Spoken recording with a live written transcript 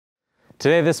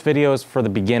Today this video is for the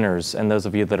beginners and those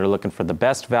of you that are looking for the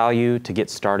best value to get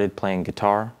started playing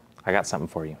guitar. I got something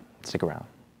for you. Stick around.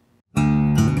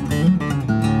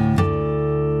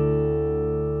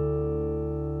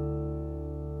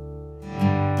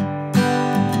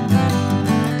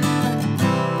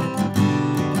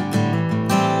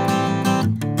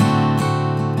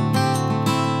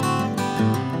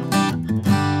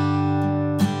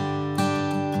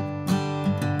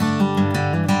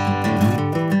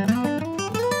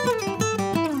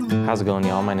 How's it going,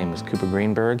 y'all? My name is Cooper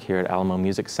Greenberg here at Alamo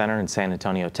Music Center in San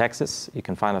Antonio, Texas. You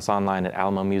can find us online at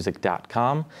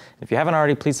alamomusic.com. If you haven't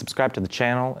already, please subscribe to the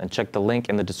channel and check the link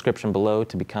in the description below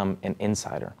to become an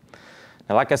insider.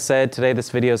 Now, like I said, today this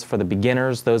video is for the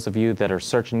beginners, those of you that are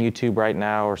searching YouTube right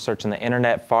now or searching the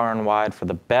internet far and wide for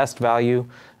the best value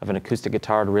of an acoustic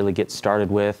guitar to really get started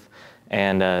with.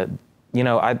 And you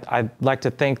know, I'd like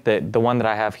to think that the one that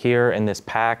I have here in this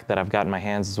pack that I've got in my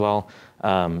hands as well,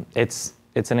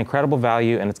 it's an incredible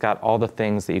value, and it's got all the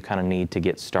things that you kind of need to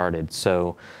get started.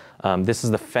 So this is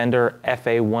the Fender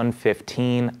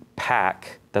FA-115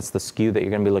 pack. That's the SKU that you're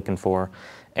going to be looking for.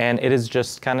 And it is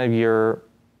just kind of your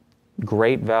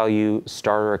great value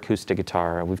starter acoustic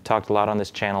guitar. We've talked a lot on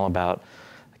this channel about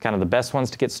kind of the best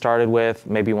ones to get started with,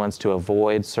 maybe ones to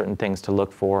avoid, certain things to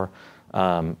look for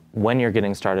when you're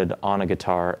getting started on a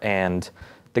guitar. And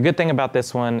the good thing about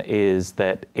this one is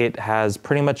that it has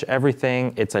pretty much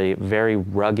everything. It's a very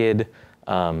rugged,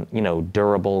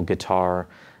 durable guitar.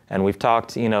 And we've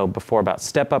talked, before about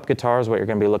step-up guitars, what you're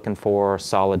going to be looking for,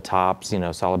 solid tops,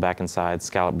 solid back and sides,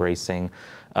 scallop bracing.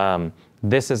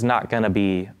 This is not going to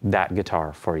be that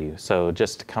guitar for you. So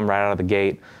just to come right out of the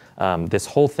gate, this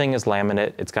whole thing is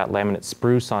laminate. It's got laminate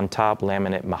spruce on top,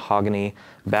 laminate mahogany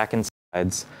back and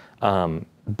sides.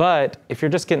 But if you're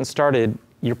just getting started,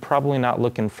 you're probably not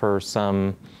looking for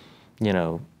some,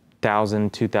 $1,000,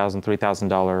 $2,000,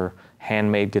 $3,000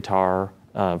 handmade guitar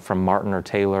from Martin or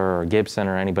Taylor or Gibson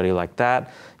or anybody like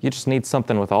that. You just need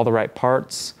something with all the right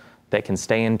parts that can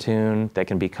stay in tune, that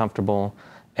can be comfortable,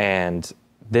 and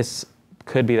this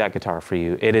could be that guitar for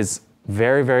you. It is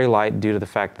very, very light due to the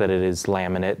fact that it is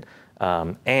laminate,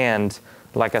 and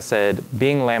like I said,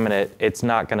 being laminate, it's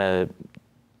not gonna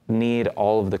need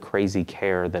all of the crazy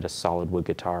care that a solid wood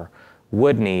guitar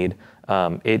would need.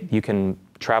 You can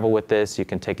travel with this, you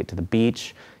can take it to the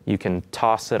beach, you can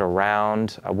toss it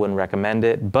around. I wouldn't recommend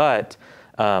it, but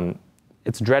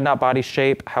it's dreadnought body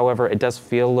shape. However, it does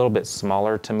feel a little bit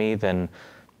smaller to me than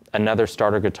another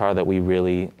starter guitar that we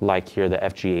really like here, the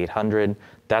FG-800.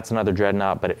 That's another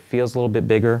dreadnought, but it feels a little bit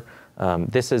bigger.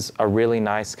 This is a really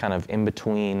nice kind of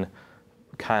in-between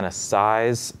kind of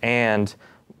size, and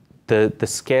the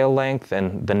scale length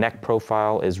and the neck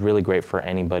profile is really great for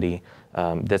anybody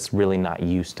that's really not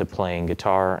used to playing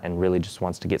guitar and really just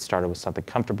wants to get started with something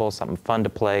comfortable, something fun to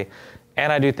play.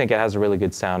 And I do think it has a really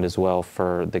good sound as well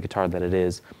for the guitar that it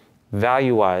is.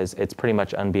 Value-wise, it's pretty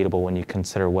much unbeatable when you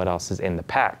consider what else is in the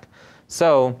pack.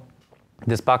 So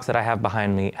this box that I have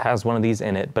behind me has one of these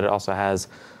in it, but it also has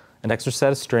an extra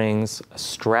set of strings, a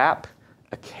strap,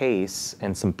 a case,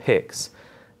 and some picks.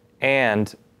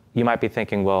 And you might be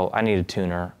thinking, well, I need a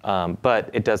tuner, but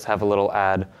it does have a little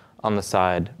ad on the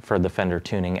side for the Fender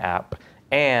tuning app.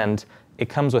 And it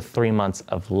comes with 3 months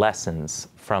of lessons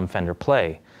from Fender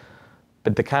Play.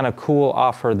 But the kind of cool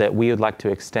offer that we would like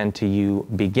to extend to you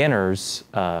beginners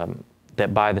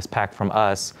that buy this pack from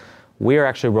us, we're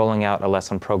actually rolling out a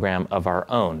lesson program of our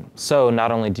own. So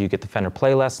not only do you get the Fender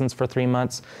Play lessons for 3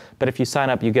 months, but if you sign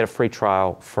up, you get a free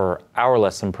trial for our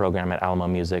lesson program at Alamo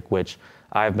Music, which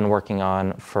I've been working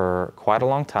on for quite a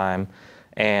long time.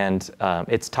 And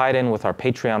it's tied in with our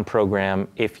Patreon program.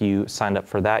 If you signed up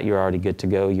for that, you're already good to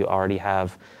go. You already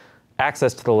have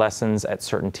access to the lessons at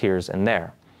certain tiers in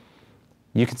there.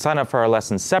 You can sign up for our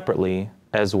lessons separately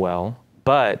as well,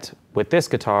 but with this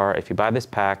guitar, if you buy this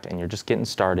pack and you're just getting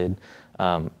started,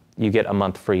 you get a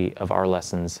month free of our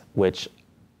lessons, which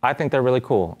I think they're really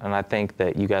cool, and I think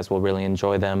that you guys will really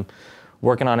enjoy them.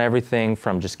 Working on everything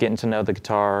from just getting to know the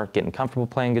guitar, getting comfortable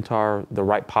playing guitar, the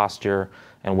right posture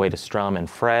and way to strum and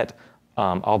fret,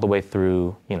 all the way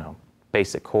through,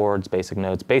 basic chords, basic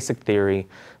notes, basic theory.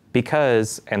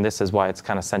 Because, and this is why it's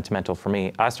kind of sentimental for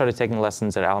me, I started taking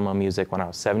lessons at Alamo Music when I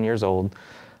was 7 years old.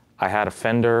 I had a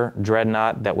Fender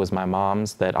Dreadnought that was my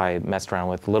mom's that I messed around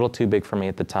with, a little too big for me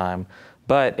at the time.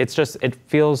 But it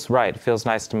feels right. It feels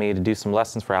nice to me to do some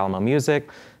lessons for Alamo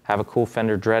Music, have a cool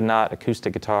Fender Dreadnought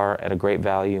acoustic guitar at a great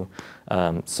value.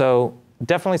 So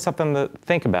definitely something to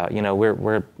think about.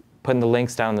 We're putting the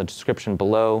links down in the description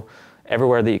below.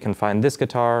 Everywhere that you can find this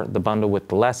guitar, the bundle with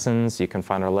the lessons. You can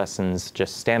find our lessons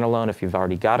just standalone if you've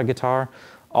already got a guitar,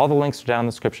 All the links are down in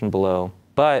the description below.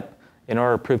 But in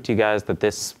order to prove to you guys that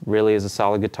this really is a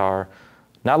solid guitar,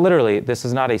 not literally, this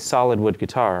is not a solid wood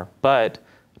guitar, but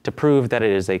to prove that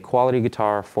it is a quality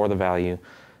guitar for the value,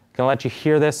 I'm gonna let you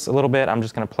hear this a little bit. I'm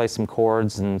just gonna play some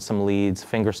chords and some leads,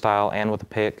 finger style and with a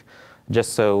pick,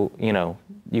 just so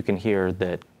you can hear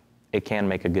that it can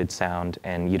make a good sound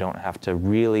and you don't have to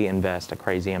really invest a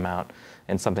crazy amount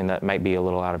in something that might be a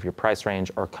little out of your price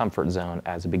range or comfort zone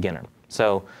as a beginner.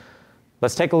 So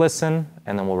let's take a listen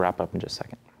and then we'll wrap up in just a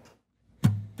second.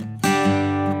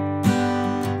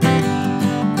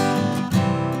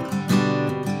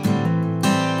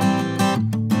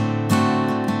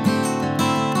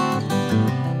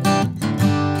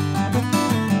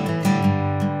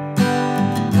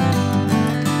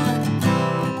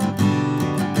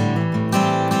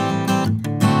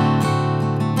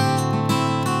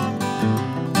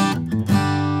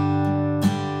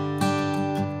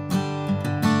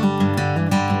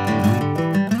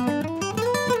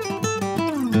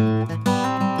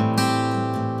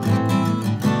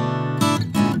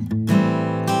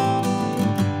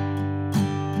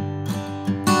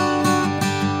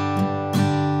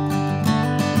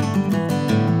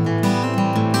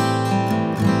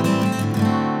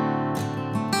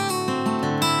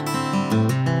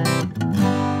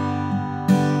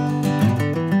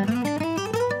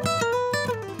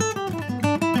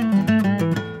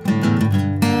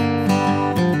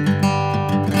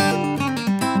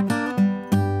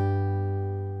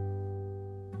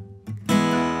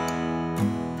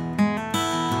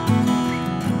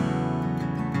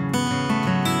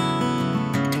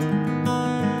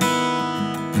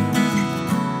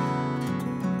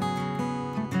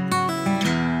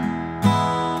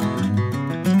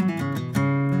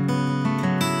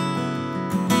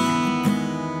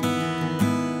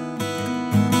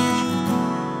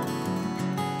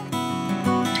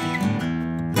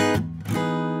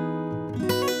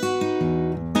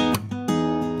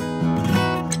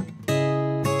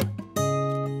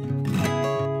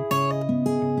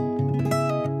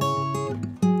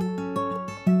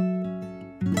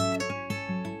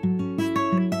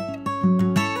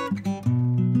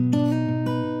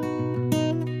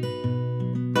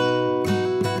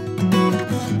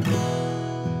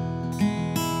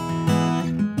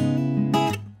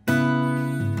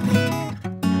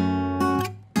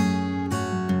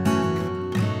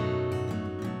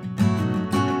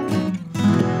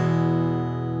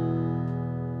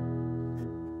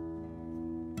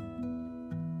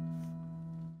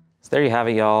 There you have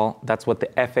it, y'all. That's what the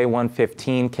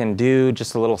FA-115 can do.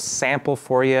 Just a little sample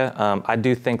for you. I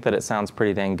do think that it sounds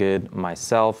pretty dang good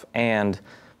myself. And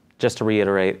just to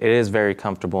reiterate, it is very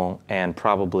comfortable and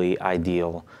probably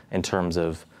ideal in terms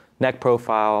of neck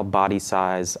profile, body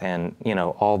size, and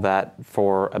all that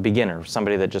for a beginner,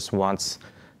 somebody that just wants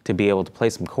to be able to play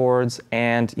some chords.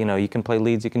 And you can play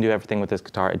leads, you can do everything with this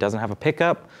guitar. It doesn't have a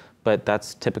pickup, but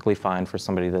that's typically fine for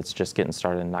somebody that's just getting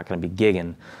started and not going to be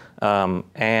gigging.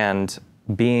 And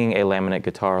being a laminate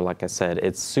guitar, like I said,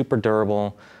 it's super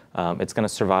durable. It's going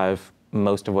to survive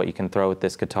most of what you can throw with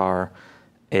this guitar.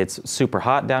 It's super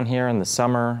hot down here in the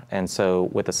summer, and so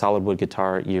with a solid wood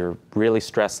guitar, you're really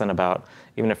stressing about,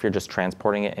 even if you're just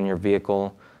transporting it in your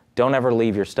vehicle, don't ever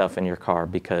leave your stuff in your car,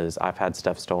 because I've had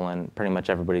stuff stolen. Pretty much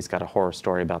everybody's got a horror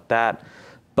story about that.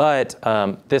 But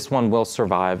this one will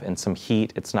survive in some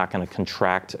heat. It's not going to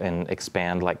contract and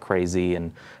expand like crazy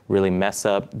and really mess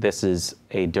up. This is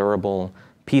a durable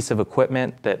piece of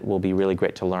equipment that will be really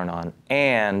great to learn on.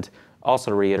 And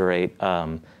also to reiterate,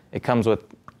 it comes with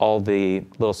all the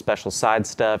little special side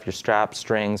stuff, your straps,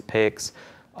 strings, picks,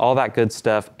 all that good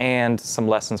stuff, and some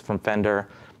lessons from Fender.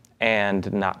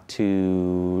 And not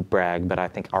to brag, but I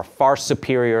think our far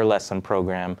superior lesson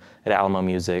program at Alamo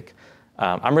Music.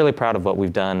 I'm really proud of what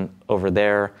we've done over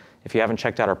there. If you haven't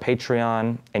checked out our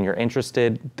Patreon and you're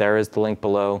interested, there is the link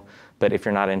below. But if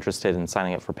you're not interested in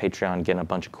signing up for Patreon, getting a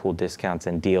bunch of cool discounts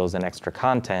and deals and extra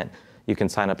content, you can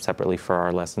sign up separately for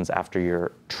our lessons after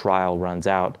your trial runs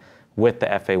out with the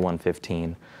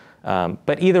FA-115.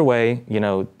 But either way,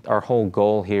 our whole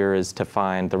goal here is to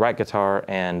find the right guitar,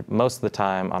 and most of the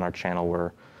time on our channel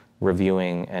we're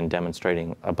reviewing and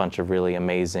demonstrating a bunch of really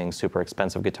amazing, super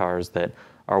expensive guitars that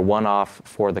are one-off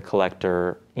for the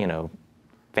collector,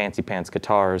 fancy pants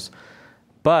guitars.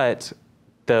 But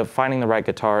finding the right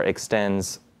guitar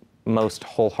extends most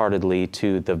wholeheartedly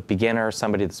to the beginner,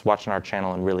 somebody that's watching our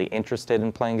channel and really interested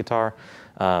in playing guitar.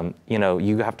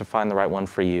 You have to find the right one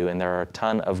for you, and there are a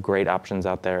ton of great options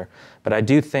out there. But I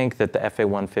do think that the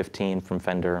FA-115 from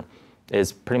Fender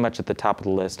is pretty much at the top of the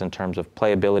list in terms of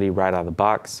playability right out of the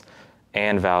box.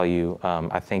 and value.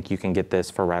 I think you can get this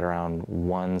for right around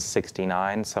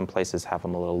 $169. Some places have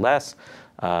them a little less.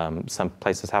 Some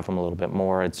places have them a little bit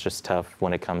more. It's just tough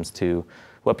when it comes to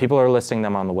what people are listing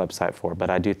them on the website for. But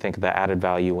I do think the added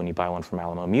value when you buy one from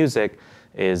Alamo Music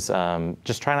is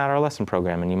just trying out our lesson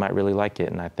program, and you might really like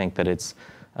it. And I think that it's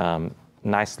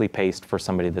nicely paced for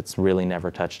somebody that's really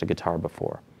never touched a guitar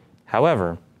before.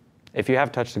 However, if you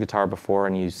have touched the guitar before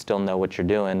and you still know what you're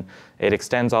doing, it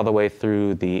extends all the way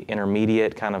through the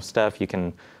intermediate kind of stuff. You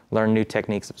can learn new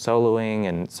techniques of soloing,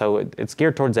 and so it's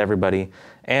geared towards everybody.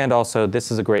 And also, this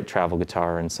is a great travel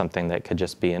guitar and something that could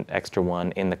just be an extra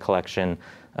one in the collection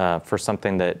for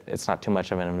something that it's not too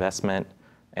much of an investment,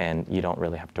 and you don't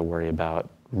really have to worry about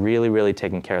really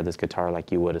taking care of this guitar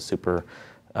like you would a super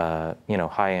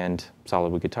high-end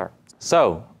solid wood guitar.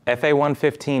 So,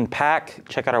 FA-115 pack,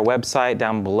 check out our website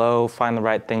down below, find the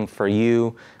right thing for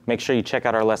you. Make sure you check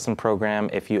out our lesson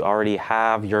program if you already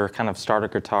have your kind of starter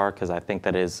guitar, because I think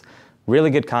that is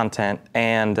really good content.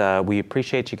 And we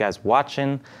appreciate you guys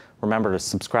watching. Remember to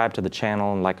subscribe to the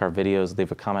channel and like our videos,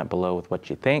 leave a comment below with what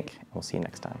you think, and we'll see you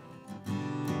next time.